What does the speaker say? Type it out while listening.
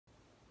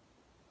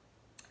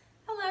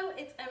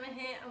it's Emma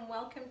here and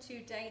welcome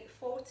to day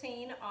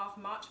 14 of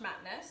March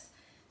Madness.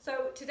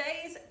 So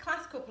today's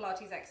classical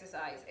Pilates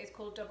exercise is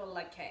called double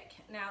leg kick.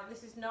 Now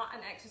this is not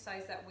an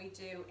exercise that we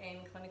do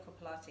in clinical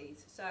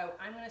Pilates, so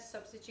I'm going to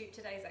substitute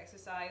today's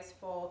exercise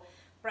for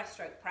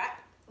breaststroke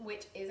prep,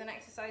 which is an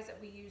exercise that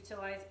we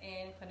utilize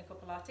in clinical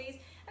Pilates,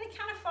 and it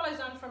kind of follows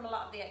on from a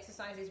lot of the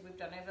exercises we've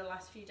done over the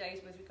last few days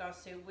with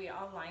regards to we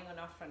are lying on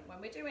our front when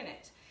we're doing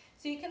it.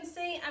 So you can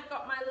see I've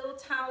got my little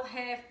towel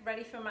here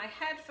ready for my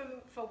head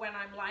for when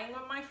I'm lying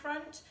on my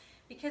front,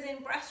 because in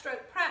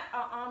breaststroke prep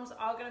our arms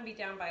are going to be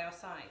down by our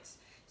sides.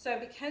 So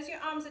because your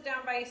arms are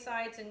down by your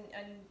sides and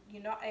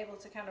you're not able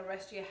to kind of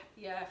rest your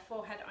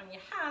forehead on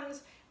your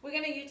hands, we're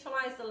going to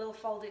utilize the little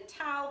folded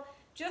towel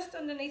just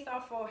underneath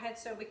our forehead,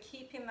 so we're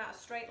keeping that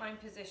straight line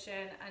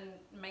position and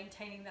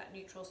maintaining that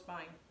neutral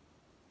spine.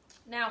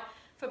 Now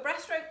for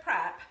breaststroke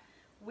prep,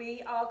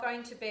 we are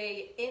going to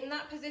be in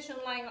that position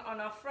lying on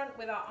our front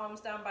with our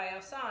arms down by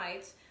our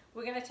sides.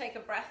 We're going to take a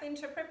breath in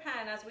to prepare,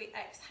 and as we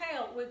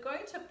exhale, we're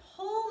going to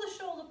pull the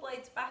shoulder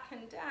blades back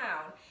and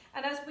down.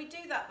 And as we do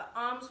that, the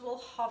arms will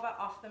hover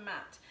off the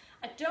mat.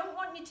 I don't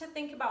want you to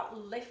think about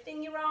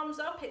lifting your arms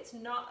up. It's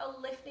not a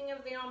lifting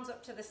of the arms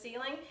up to the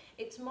ceiling.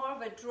 It's more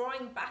of a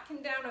drawing back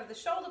and down of the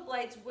shoulder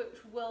blades, which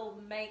will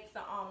make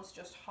the arms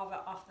just hover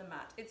off the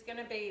mat. It's going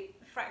to be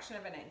a fraction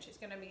of an inch. It's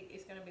going to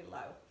be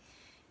low.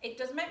 It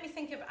does make me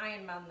think of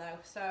Iron Man though,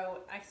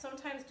 so I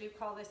sometimes do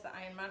call this the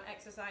Iron Man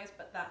exercise,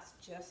 but that's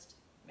just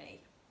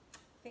me. I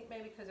think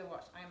maybe because I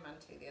watched Iron Man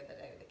 2 the other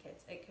day with the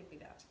kids, it could be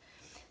that.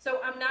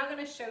 So I'm now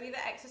going to show you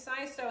the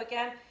exercise. So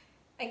again,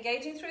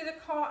 engaging through the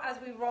core as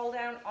we roll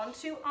down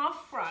onto our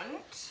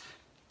front.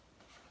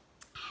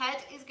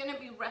 Head is going to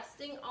be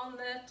resting on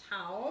the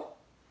towel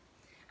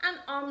and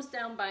arms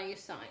down by your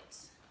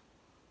sides.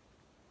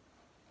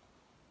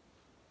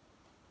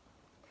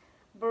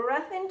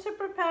 Breath in to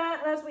prepare,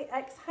 and as we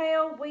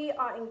exhale, we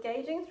are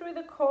engaging through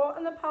the core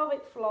and the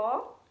pelvic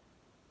floor.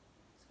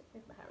 Just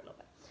move my hair a little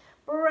bit.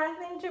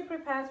 Breath in to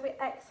prepare as we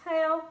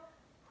exhale.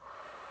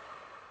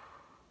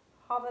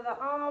 Hover the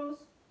arms.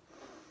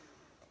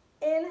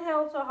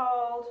 Inhale to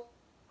hold.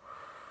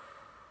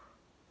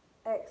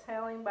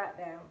 Exhaling back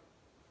down.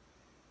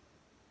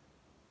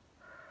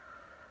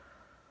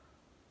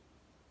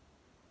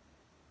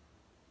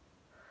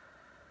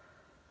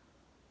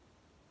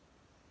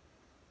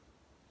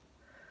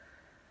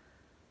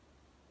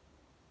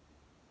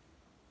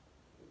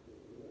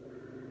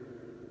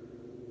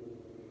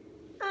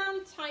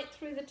 Tight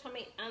through the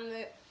tummy and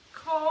the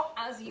core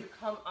as you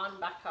come on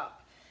back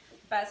up.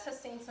 Bez has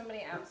seen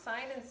somebody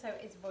outside and so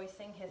is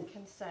voicing his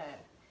concern.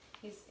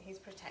 He's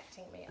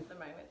protecting me at the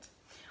moment.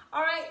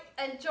 All right,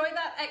 enjoy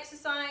that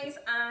exercise,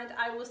 and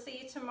I will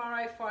see you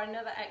tomorrow for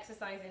another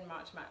exercise in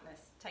March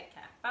Madness. Take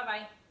care.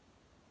 Bye-bye.